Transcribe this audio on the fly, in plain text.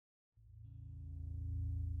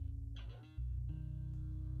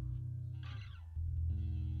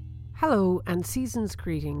Hello and season's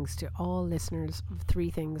greetings to all listeners of Three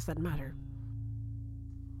Things That Matter.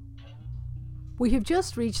 We have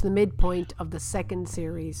just reached the midpoint of the second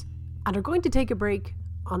series and are going to take a break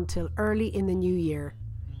until early in the new year.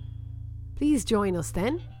 Please join us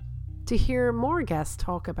then to hear more guests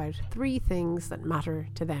talk about three things that matter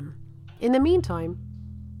to them. In the meantime,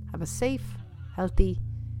 have a safe, healthy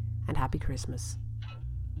and happy Christmas.